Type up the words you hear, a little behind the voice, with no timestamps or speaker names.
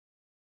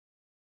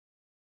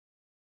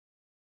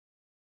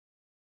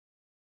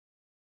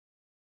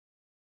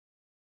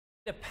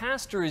A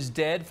pastor is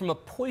dead from a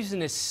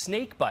poisonous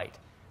snake bite,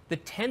 the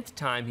 10th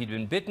time he'd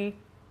been bitten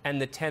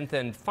and the 10th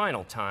and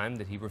final time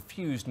that he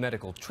refused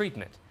medical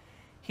treatment.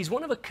 He's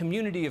one of a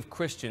community of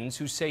Christians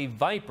who say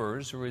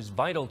vipers are as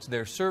vital to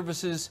their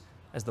services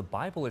as the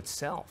Bible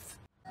itself.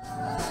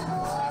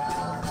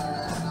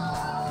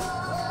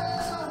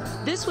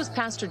 This was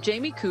Pastor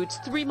Jamie Coots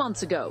 3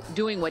 months ago,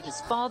 doing what his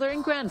father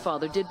and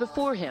grandfather did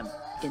before him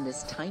in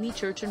this tiny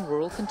church in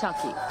rural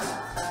Kentucky.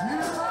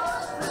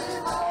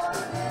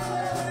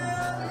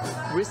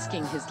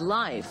 Risking his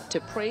life to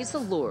praise the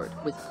Lord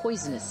with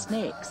poisonous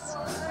snakes.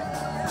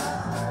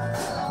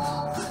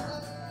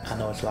 I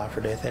know it's life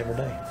or death every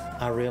day.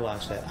 I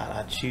realize that.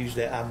 I choose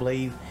that. I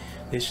believe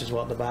this is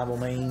what the Bible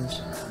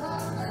means.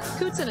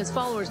 Coots and his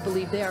followers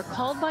believe they are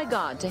called by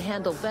God to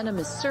handle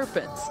venomous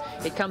serpents.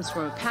 It comes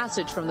from a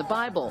passage from the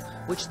Bible,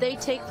 which they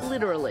take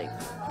literally.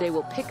 They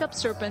will pick up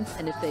serpents,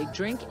 and if they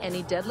drink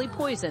any deadly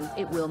poison,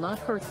 it will not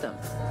hurt them.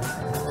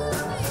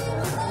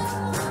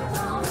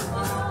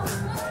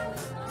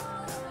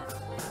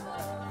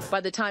 By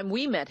the time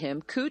we met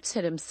him, Coots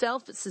had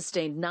himself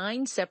sustained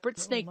 9 separate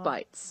snake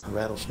bites. A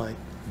rattlesnake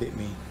bit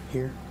me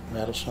here,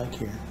 rattlesnake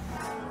here.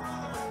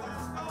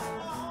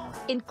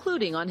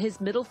 Including on his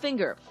middle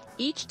finger,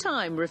 each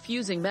time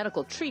refusing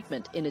medical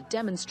treatment in a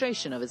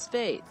demonstration of his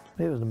faith.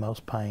 It was the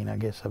most pain I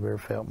guess I've ever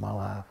felt in my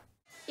life.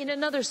 In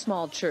another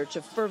small church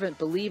of fervent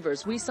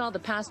believers, we saw the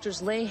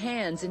pastors lay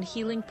hands in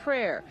healing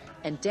prayer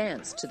and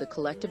dance to the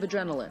collective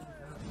adrenaline.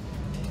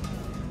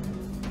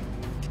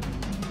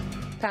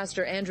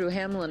 Pastor Andrew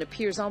Hamlin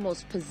appears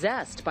almost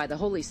possessed by the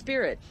Holy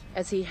Spirit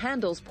as he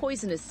handles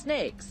poisonous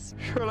snakes.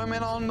 I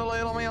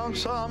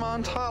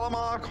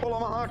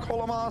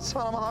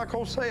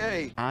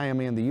am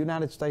in the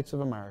United States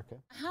of America.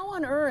 How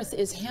on earth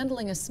is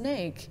handling a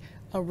snake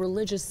a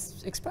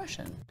religious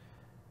expression?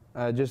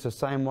 Just the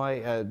same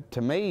way,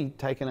 to me,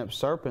 taking up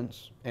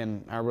serpents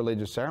in our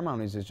religious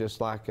ceremonies is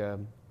just like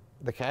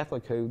the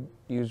Catholic who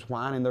use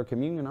wine in their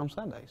communion on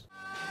Sundays.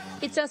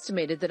 It's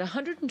estimated that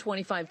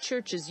 125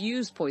 churches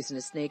use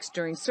poisonous snakes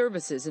during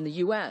services in the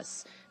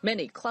U.S.,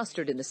 many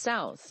clustered in the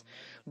South.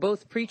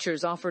 Both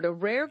preachers offered a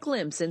rare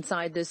glimpse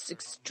inside this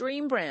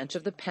extreme branch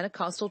of the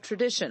Pentecostal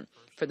tradition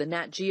for the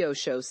Nat Geo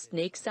show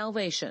Snake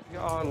Salvation.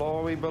 God,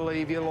 Lord, we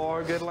believe you,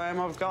 Lord, good Lamb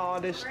of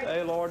God, this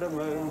day, Lord, to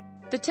move.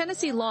 The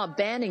Tennessee law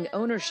banning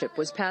ownership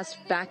was passed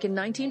back in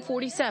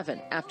 1947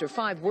 after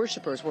 5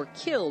 worshipers were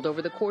killed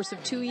over the course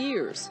of 2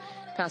 years.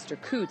 Pastor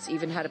Coots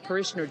even had a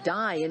parishioner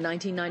die in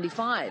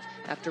 1995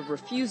 after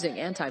refusing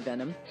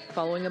anti-venom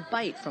following a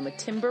bite from a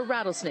timber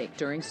rattlesnake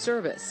during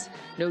service.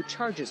 No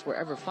charges were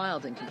ever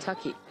filed in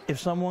Kentucky. If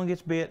someone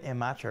gets bit in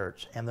my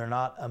church and they're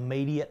not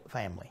immediate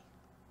family,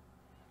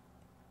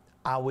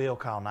 I will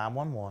call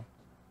 911,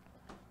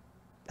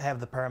 have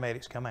the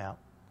paramedics come out,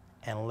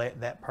 and let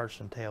that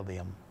person tell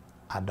them,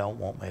 I don't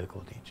want medical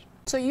attention.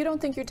 So you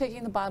don't think you're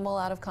taking the Bible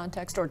out of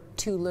context or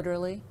too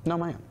literally? No,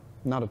 ma'am,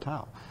 not at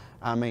all.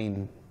 I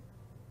mean,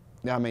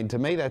 to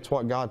me, that's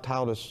what God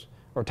taught us,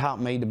 or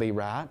taught me to be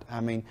right. I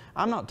mean,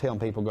 I'm not telling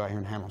people to go out here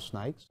and handle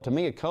snakes. To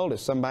me, a cult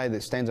is somebody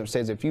that stands up and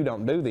says, if you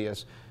don't do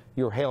this,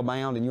 you're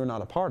hell-bound and you're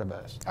not a part of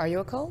us. Are you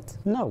a cult?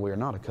 No, we're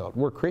not a cult.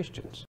 We're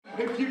Christians.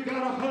 If you've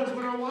got a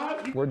husband or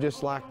wife, we're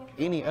just like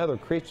any other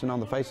Christian on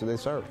the face of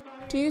this earth.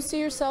 Do you see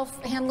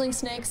yourself handling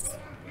snakes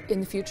in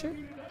the future?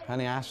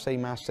 Honey, I see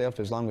myself,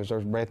 as long as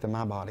there's breath in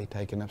my body,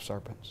 taking up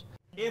serpents.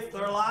 If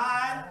they're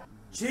lying,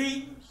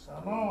 cheating,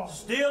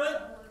 stealing,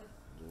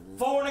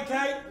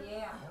 fornicate.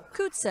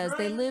 Coots says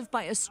they live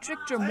by a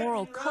stricter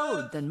moral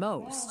code than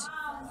most.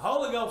 The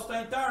Holy Ghost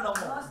ain't there no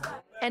more.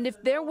 And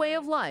if their way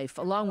of life,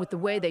 along with the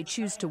way they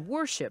choose to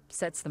worship,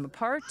 sets them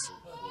apart,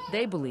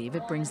 they believe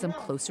it brings them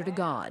closer to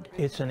God.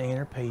 It's an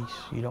inner peace.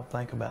 You don't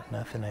think about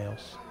nothing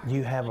else.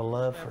 You have a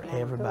love for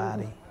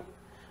everybody.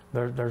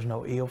 There's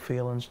no ill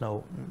feelings,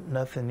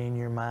 nothing in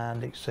your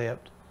mind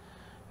except,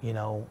 you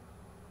know,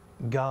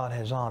 God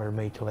has honored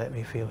me to let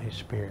me feel His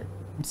Spirit.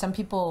 Some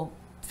people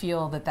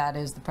feel that that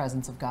is the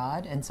presence of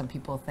God, and some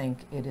people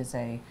think it is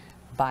a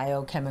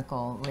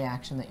biochemical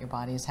reaction that your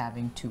body is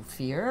having to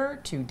fear,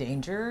 to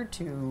danger,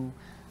 to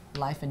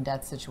life and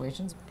death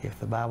situations. If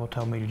the Bible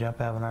told me to jump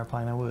out of an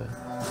airplane, I would.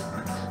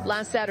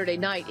 Last Saturday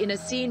night, in a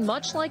scene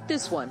much like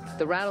this one,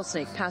 the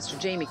rattlesnake Pastor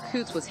Jamie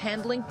Coots was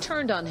handling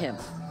turned on him,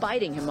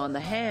 biting him on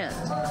the hand.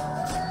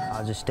 I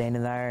was just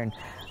standing there and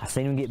I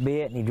seen him get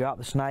bit, and he dropped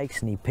the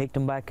snakes and he picked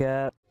them back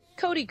up.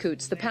 Cody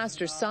Coots, the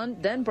pastor's son,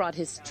 then brought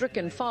his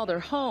stricken father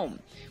home.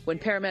 When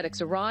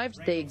paramedics arrived,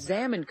 they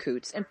examined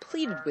Coots and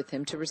pleaded with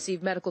him to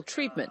receive medical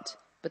treatment,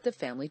 but the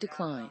family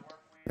declined.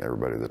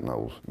 Everybody that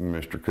knows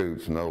Mr.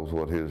 Coots knows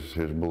what his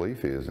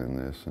belief is in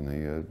this, and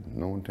he had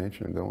no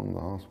intention of going to the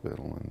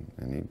hospital,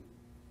 and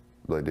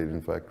they did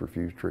in fact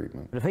refuse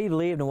treatment. But if he'd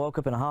lived and woke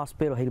up in a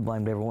hospital, he'd have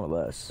blamed every one of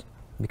us,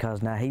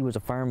 because now he was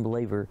a firm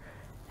believer.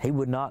 He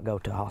would not go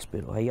to a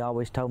hospital. He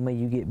always told me,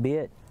 you get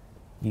bit,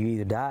 you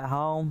either die at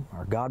home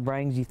or God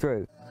brings you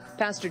through.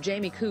 Pastor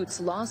Jamie Coots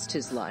lost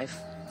his life,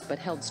 but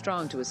held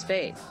strong to his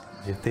faith.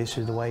 If this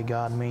is the way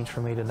God means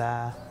for me to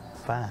die,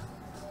 fine.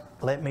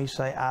 Let me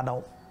say I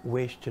don't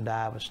wish to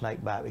die of a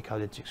snake bite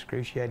because it's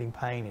excruciating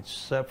pain, it's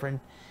suffering,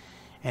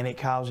 and it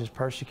causes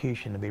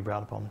persecution to be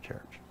brought upon the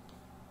church.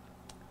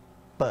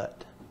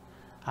 But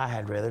I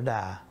had rather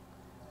die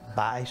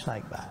by a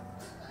snake bite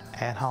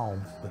at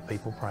home with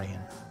people praying.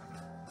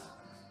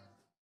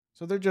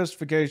 So their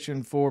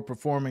justification for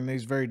performing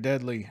these very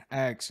deadly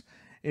acts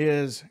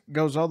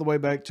goes all the way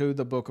back to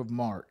the book of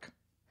Mark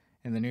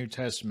in the New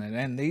Testament.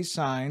 And these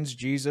signs,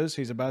 Jesus,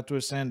 he's about to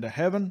ascend to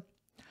heaven,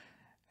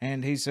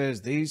 and he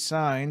says these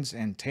signs,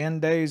 and 10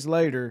 days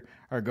later,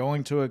 are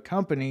going to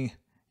accompany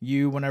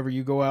you whenever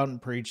you go out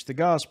and preach the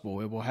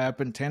gospel. It will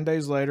happen 10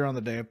 days later on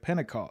the day of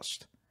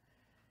Pentecost.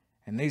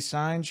 And these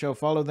signs shall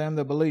follow them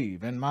that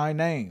believe. In my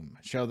name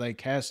shall they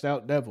cast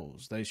out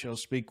devils. They shall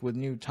speak with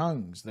new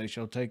tongues. They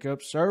shall take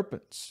up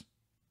serpents.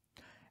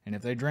 And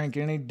if they drink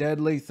any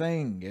deadly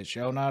thing, it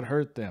shall not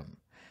hurt them.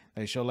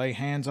 They shall lay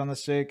hands on the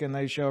sick, and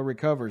they shall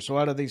recover. So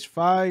out of these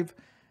 5,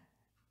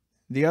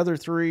 the other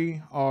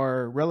 3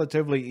 are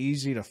relatively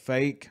easy to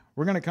fake.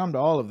 We're going to come to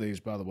all of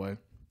these, by the way.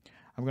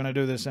 I'm going to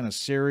do this in a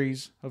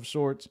series of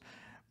sorts.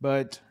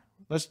 But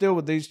let's deal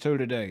with these 2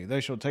 today.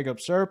 They shall take up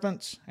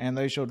serpents, and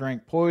they shall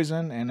drink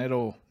poison, and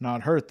it'll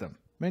not hurt them.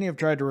 Many have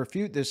tried to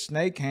refute this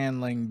snake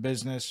handling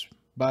business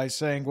by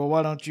saying, well,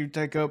 why don't you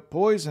take up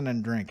poison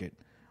and drink it?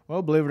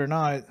 Well, believe it or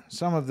not,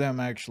 some of them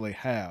actually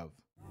have.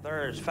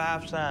 There's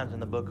 5 signs in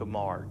the book of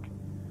Mark.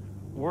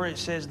 Where it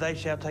says they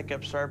shall take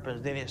up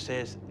serpents, then it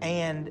says,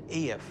 and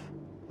if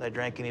they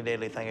drink any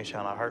deadly thing, it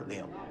shall not hurt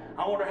them.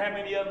 I wonder how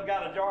many of them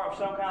got a jar of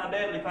some kind of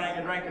deadly thing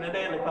and drinking a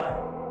deadly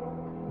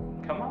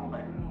thing. Come on,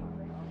 man.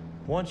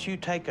 Once you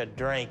take a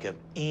drink of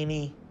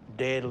any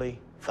deadly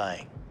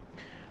thing,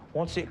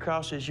 once it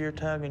crosses your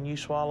tongue and you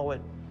swallow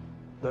it,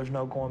 there's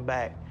no going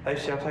back. They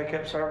shall take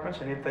up serpents,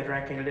 and if they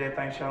drink any deadly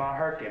thing, shall not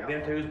hurt them.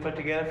 Them 2 is put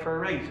together for a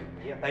reason.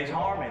 They's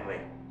harming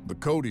them. The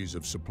Codys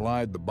have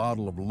supplied the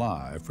bottle of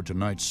lye for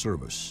tonight's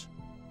service.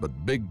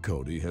 But Big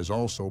Cody has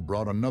also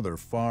brought another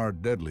far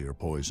deadlier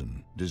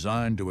poison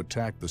designed to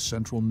attack the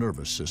central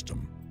nervous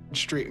system.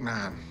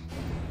 Strychnine.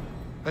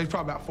 There's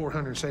probably about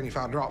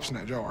 475 drops in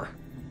that jar.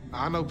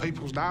 I know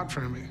people's died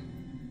from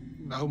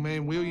it. The old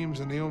man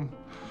Williams and them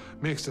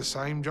mixed the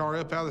same jar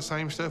up out of the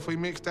same stuff we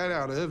mixed that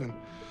out of, and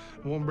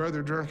one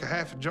brother drank a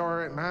half a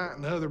jar at night,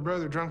 and the other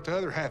brother drank the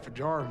other half a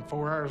jar, and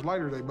 4 hours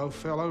later they both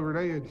fell over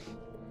dead.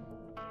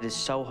 It's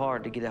so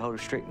hard to get a hold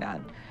of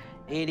strychnine.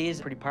 It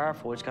is pretty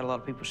powerful. It's got a lot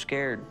of people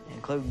scared,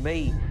 including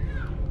me.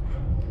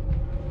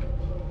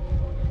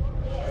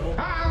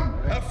 I'm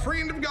a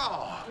friend of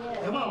God.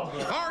 Come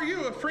on. Are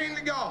you a friend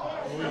of God?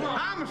 Come on.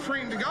 I'm a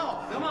friend of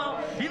God. Come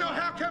on. You know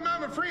how come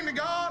I'm a friend of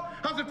God?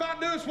 Because if I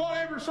do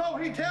whatever so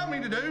he tell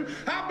me to do,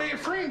 I'll be a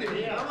friend of him.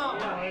 Yeah, come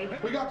on.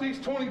 We got these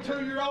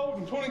 22-year-old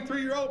and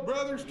 23-year-old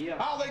brothers. Yeah.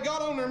 All they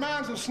got on their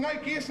minds is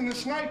snake this and the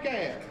snake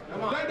that.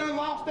 They done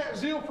lost that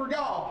zeal for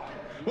God.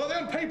 Well,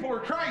 them people are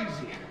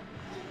crazy.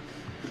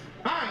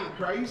 I ain't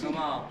crazy. Come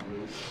on.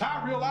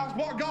 I realize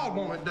what God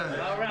wanted done.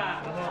 All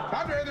right.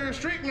 I'd rather a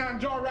strychnine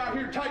jar right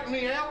here take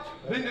me out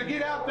than to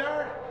get out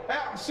there,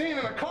 out and sin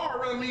in a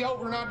car run me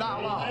over and I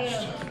die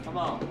lost. Come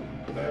on.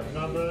 That's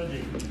not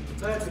buddy.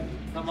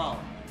 Come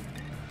on.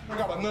 I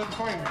got a nut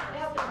finger.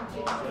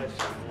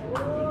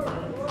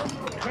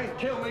 You can't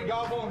tell me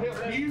God won't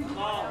help you. Come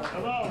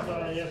on,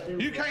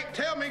 buddy. You can't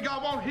tell me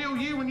God won't heal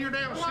you when you're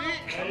down sick.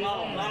 Come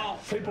on.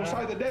 People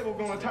say the devil's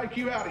going to take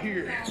you out of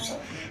here.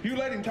 You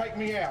let him take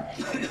me out.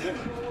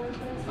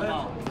 Come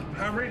on.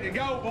 I'm ready to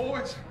go,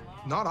 boys.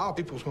 Not all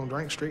people's going to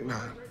drink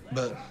strychnine,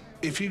 but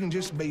if you can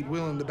just be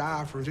willing to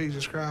die for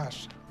Jesus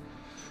Christ,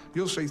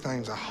 you'll see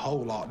things a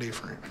whole lot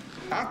different.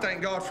 I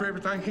thank God for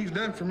everything he's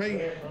done for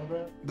me.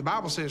 The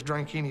Bible says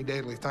drink any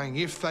deadly thing.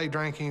 If they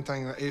drink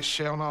anything, it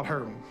shall not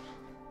hurt them.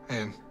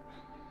 And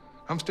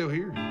I'm still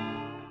here.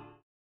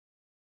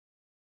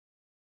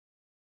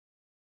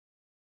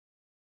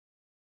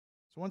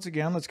 So once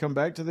again, let's come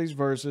back to these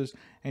verses,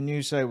 and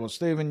you say, well,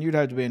 Stephen, you'd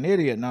have to be an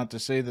idiot not to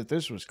see that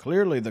this was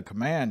clearly the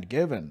command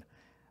given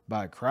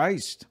by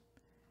Christ.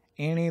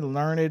 Any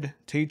learned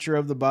teacher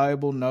of the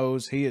Bible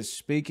knows he is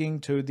speaking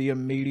to the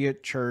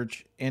immediate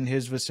church in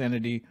his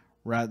vicinity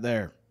right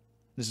there.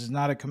 This is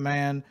not a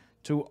command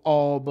to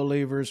all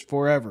believers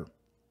forever.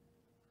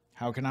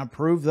 How can I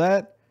prove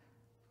that?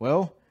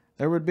 Well,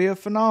 there would be a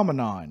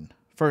phenomenon,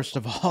 first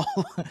of all,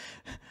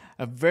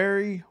 a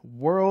very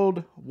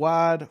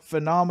worldwide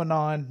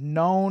phenomenon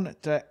known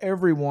to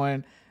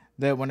everyone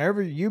that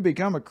whenever you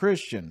become a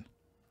Christian,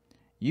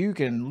 you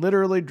can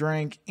literally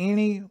drink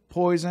any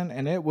poison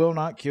and it will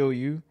not kill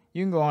you.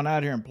 You can go on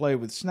out here and play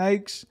with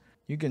snakes.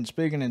 You can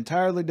speak in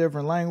entirely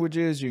different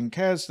languages. You can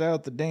cast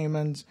out the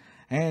demons.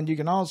 And you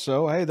can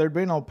also, hey, there'd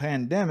be no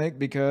pandemic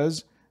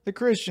because the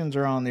Christians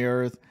are on the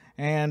earth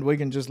and we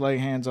can just lay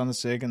hands on the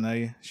sick and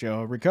they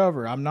shall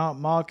recover. I'm not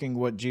mocking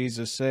what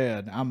Jesus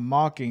said. I'm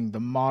mocking the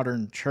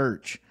modern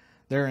church.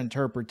 Their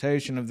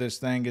interpretation of this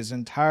thing is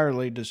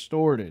entirely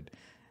distorted.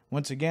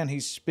 Once again,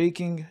 he's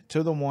speaking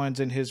to the ones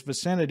in his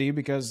vicinity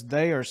because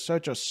they are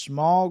such a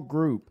small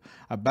group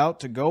about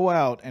to go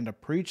out and to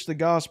preach the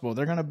gospel.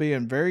 They're going to be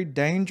in very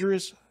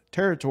dangerous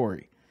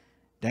territory.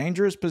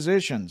 dangerous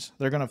positions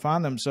they're going to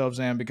find themselves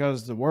in,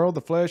 because the world,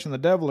 the flesh, and the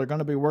devil are going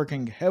to be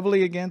working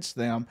heavily against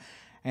them.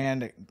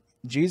 And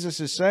Jesus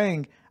is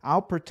saying,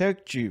 I'll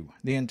protect you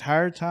the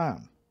entire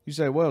time. You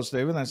say, well,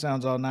 Stephen, that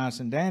sounds all nice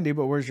and dandy,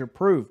 but where's your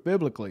proof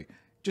biblically?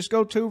 Just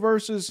go 2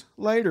 verses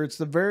later. It's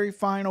the very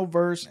final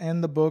verse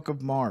in the book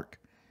of Mark.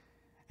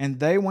 And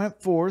they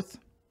went forth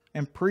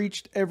and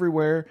preached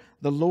everywhere,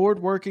 the Lord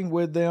working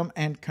with them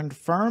and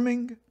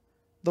confirming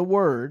the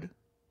word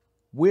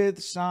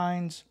with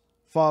signs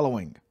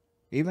following.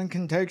 Even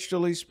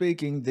contextually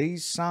speaking,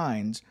 these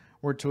signs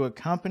were to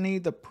accompany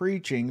the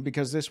preaching,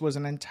 because this was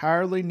an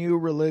entirely new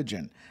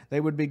religion. They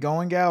would be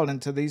going out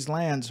into these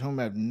lands whom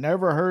have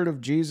never heard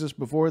of Jesus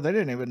before. They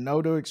didn't even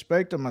know to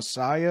expect a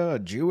Messiah, a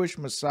Jewish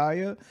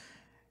Messiah.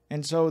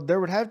 And so there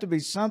would have to be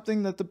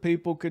something that the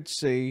people could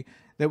see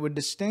that would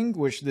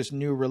distinguish this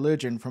new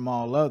religion from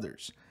all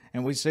others.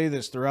 And we see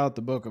this throughout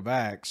the book of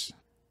Acts.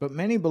 But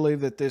many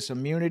believe that this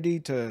immunity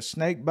to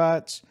snake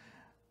bites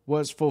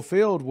was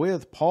fulfilled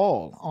with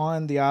Paul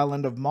on the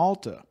island of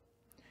Malta.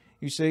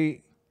 You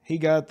see, he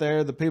got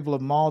there, the people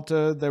of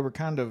Malta, they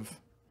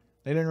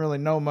didn't really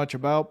know much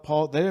about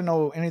Paul. They didn't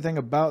know anything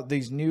about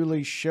these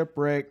newly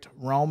shipwrecked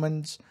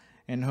Romans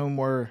in whom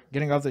were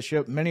getting off the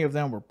ship. Many of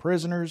them were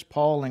prisoners,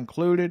 Paul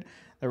included.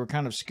 They were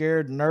kind of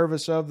scared,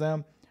 nervous of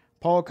them.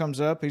 Paul comes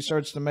up, he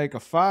starts to make a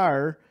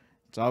fire.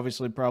 It's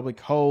obviously probably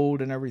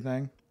cold and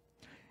everything.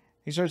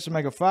 He starts to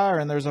make a fire,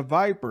 and there's a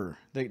viper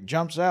that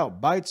jumps out,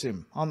 bites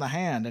him on the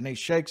hand, and he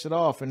shakes it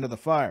off into the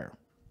fire.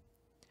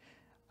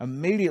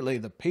 Immediately,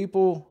 the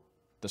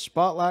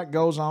spotlight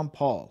goes on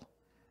Paul.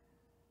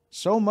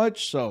 So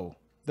much so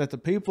that the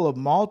people of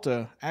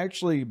Malta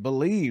actually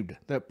believed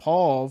that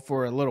Paul,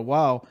 for a little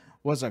while,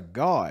 was a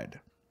god.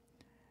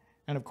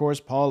 And of course,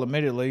 Paul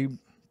immediately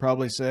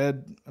probably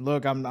said,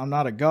 look, I'm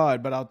not a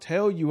god, but I'll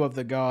tell you of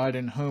the God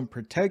in whom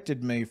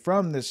protected me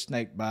from this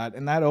snake bite.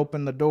 And that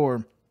opened the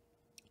door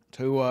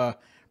to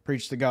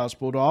preach the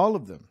gospel to all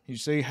of them. You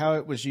see how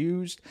it was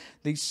used?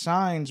 These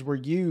signs were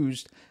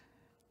used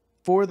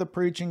for the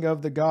preaching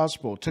of the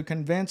gospel, to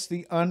convince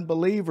the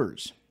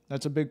unbelievers.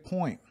 That's a big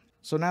point.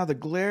 So now the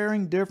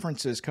glaring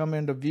differences come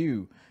into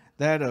view.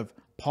 That of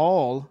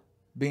Paul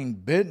being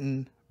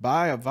bitten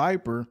by a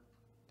viper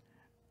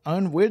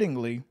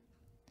unwittingly,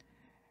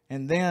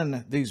 and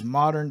then these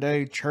modern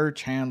day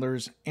church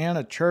handlers in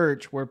a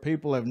church where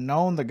people have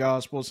known the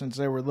gospel since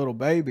they were little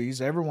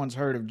babies. Everyone's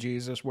heard of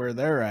Jesus where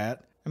they're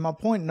at. And my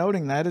point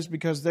noting that is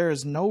because there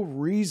is no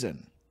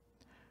reason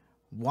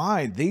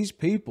why these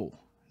people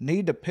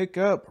need to pick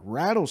up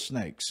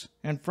rattlesnakes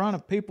in front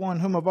of people on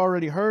whom have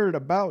already heard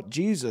about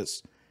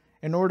Jesus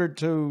in order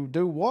to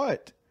do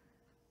what?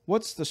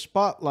 What's the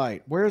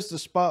spotlight? Where's the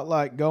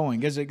spotlight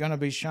going? Is it going to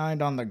be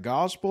shined on the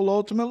gospel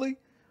ultimately?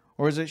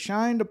 Or is it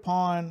shined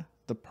upon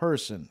the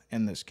person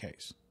in this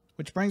case?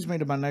 Which brings me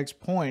to my next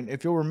point.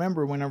 If you'll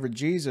remember, whenever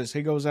Jesus,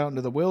 he goes out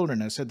into the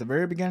wilderness, at the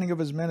very beginning of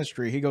his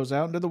ministry, he goes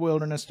out into the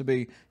wilderness to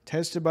be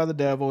tested by the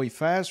devil. He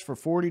fasts for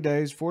 40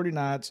 days, 40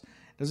 nights,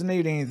 doesn't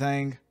eat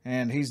anything,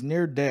 and he's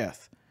near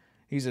death.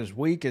 He's as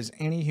weak as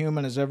any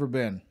human has ever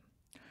been.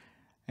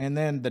 And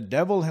then the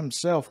devil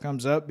himself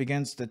comes up,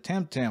 begins to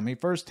tempt him. He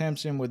first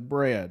tempts him with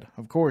bread.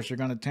 Of course, you're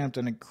going to tempt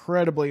an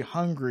incredibly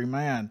hungry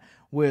man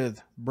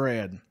with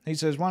bread. He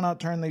says, why not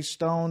turn these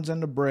stones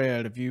into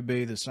bread if you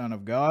be the Son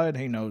of God?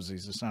 He knows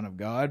he's the Son of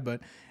God,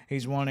 but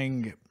he's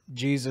wanting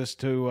Jesus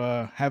to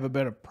have a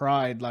bit of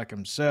pride like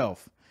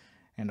himself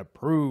and to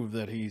prove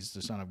that he's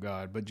the Son of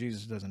God. But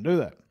Jesus doesn't do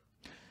that.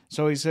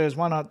 So he says,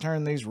 why not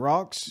turn these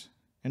rocks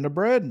into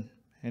bread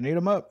and eat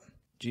them up?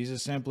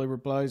 Jesus simply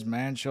replies,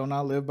 man shall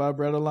not live by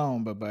bread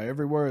alone, but by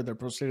every word that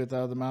proceedeth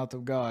out of the mouth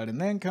of God.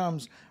 And then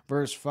comes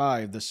verse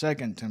 5, the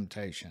second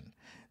temptation.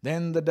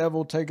 Then the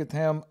devil taketh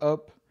him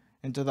up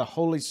into the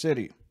holy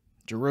city,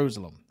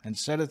 Jerusalem, and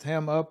setteth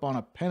him up on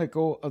a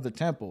pinnacle of the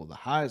temple, the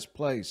highest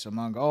place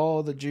among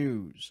all the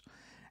Jews.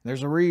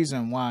 There's a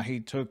reason why he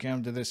took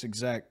him to this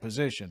exact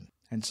position,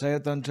 and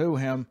saith unto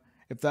him,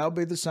 if thou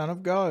be the Son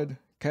of God,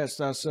 cast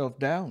thyself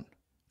down.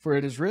 For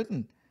it is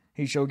written,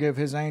 he shall give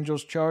his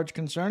angels charge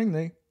concerning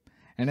thee,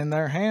 and in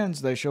their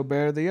hands they shall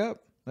bear thee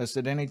up, lest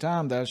at any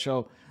time thou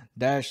shalt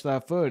dash thy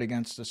foot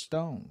against a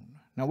stone.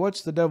 Now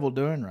what's the devil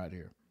doing right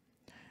here?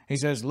 He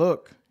says,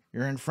 look,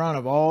 you're in front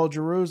of all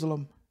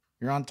Jerusalem.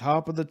 You're on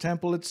top of the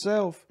temple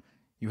itself.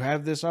 You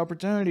have this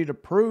opportunity to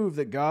prove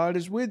that God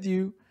is with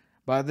you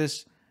by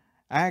this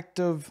act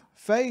of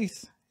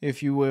faith,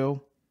 if you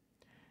will.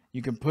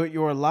 You can put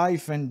your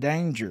life in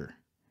danger,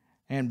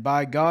 and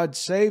by God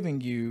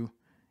saving you,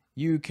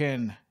 you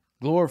can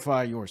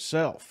glorify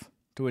yourself.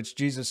 To which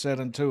Jesus said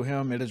unto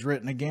him, it is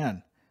written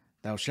again,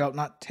 thou shalt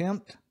not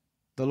tempt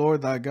the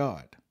Lord thy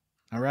God.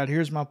 Now right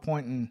here's my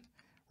point in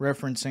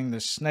referencing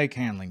the snake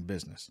handling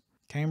business.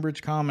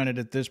 Cambridge commented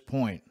at this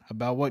point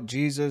about what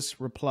Jesus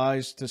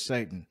replies to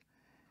Satan.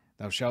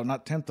 Thou shalt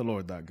not tempt the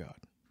Lord thy God.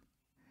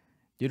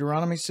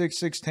 Deuteronomy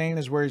 6:16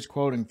 is where he's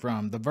quoting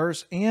from. The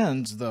verse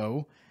ends,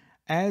 though,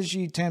 as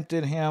ye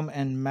tempted him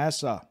in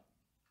Massah,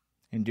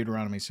 in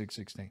Deuteronomy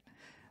 6:16.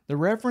 The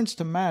reference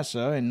to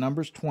Massah in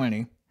Numbers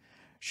 20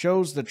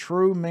 shows the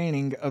true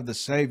meaning of the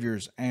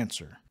Savior's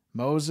answer.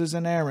 Moses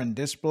and Aaron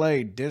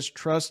displayed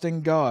distrust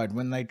in God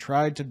when they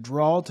tried to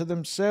draw to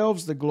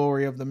themselves the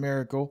glory of the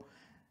miracle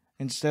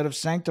instead of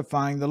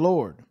sanctifying the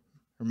Lord.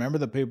 Remember,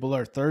 the people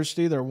are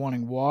thirsty, they're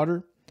wanting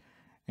water,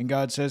 and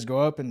God says, go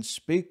up and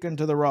speak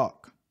unto the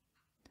rock.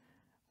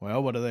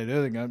 Well, what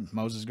do?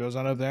 Moses goes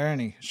on up there and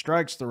he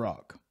strikes the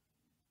rock.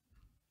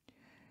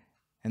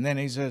 And then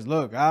he says,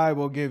 look, I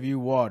will give you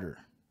water.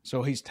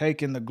 So he's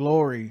taken the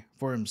glory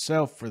for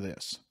himself for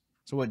this.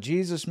 So what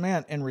Jesus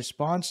meant in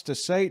response to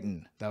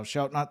Satan, thou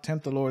shalt not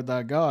tempt the Lord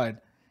thy God,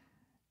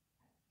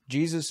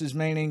 Jesus is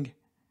meaning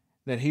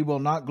that he will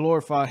not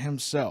glorify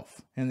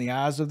himself in the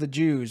eyes of the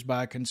Jews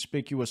by a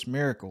conspicuous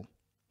miracle.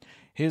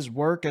 His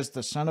work as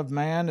the Son of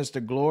Man is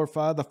to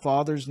glorify the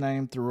Father's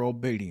name through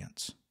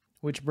obedience.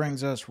 Which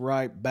brings us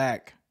right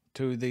back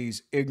to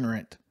these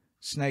ignorant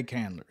snake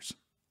handlers.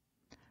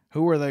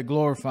 Who are they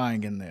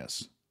glorifying in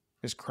this?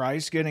 Is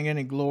Christ getting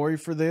any glory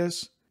for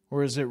this?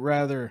 Or is it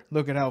rather,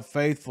 look at how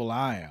faithful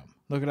I am.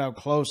 Look at how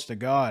close to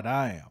God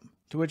I am.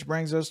 To which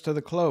brings us to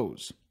the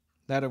close,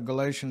 that of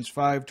Galatians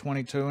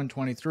 5:22 and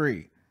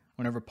 23.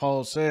 Whenever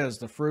Paul says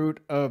the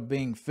fruit of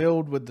being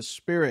filled with the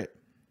Spirit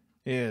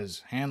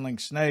is handling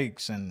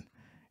snakes and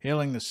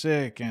healing the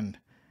sick and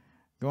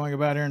going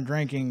about here and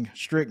drinking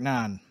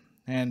strychnine.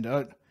 And,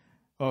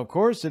 of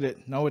course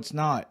no, it's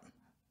not.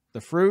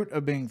 The fruit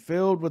of being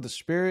filled with the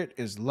Spirit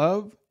is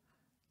love,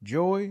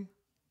 joy,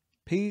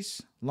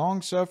 peace,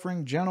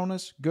 long-suffering,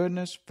 gentleness,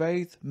 goodness,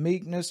 faith,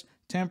 meekness,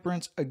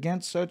 temperance.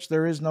 Against such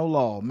there is no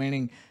law,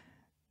 meaning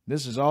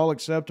this is all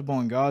acceptable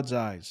in God's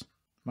eyes.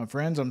 My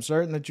friends, I'm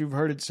certain that you've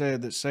heard it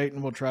said that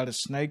Satan will try to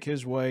snake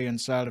his way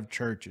inside of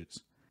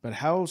churches. But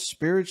how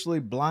spiritually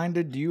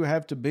blinded do you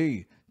have to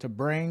be to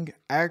bring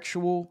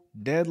actual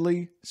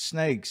deadly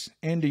snakes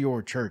into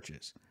your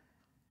churches?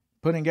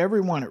 Putting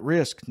everyone at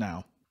risk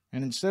now.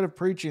 And instead of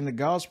preaching the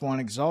gospel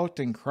and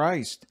exalting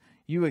Christ,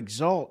 you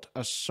exalt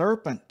a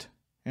serpent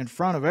in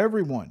front of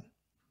everyone.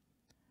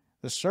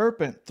 The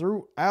serpent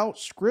throughout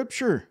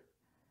Scripture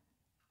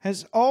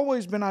has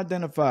always been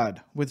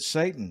identified with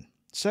Satan.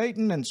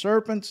 Satan and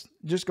serpents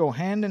just go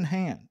hand in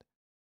hand.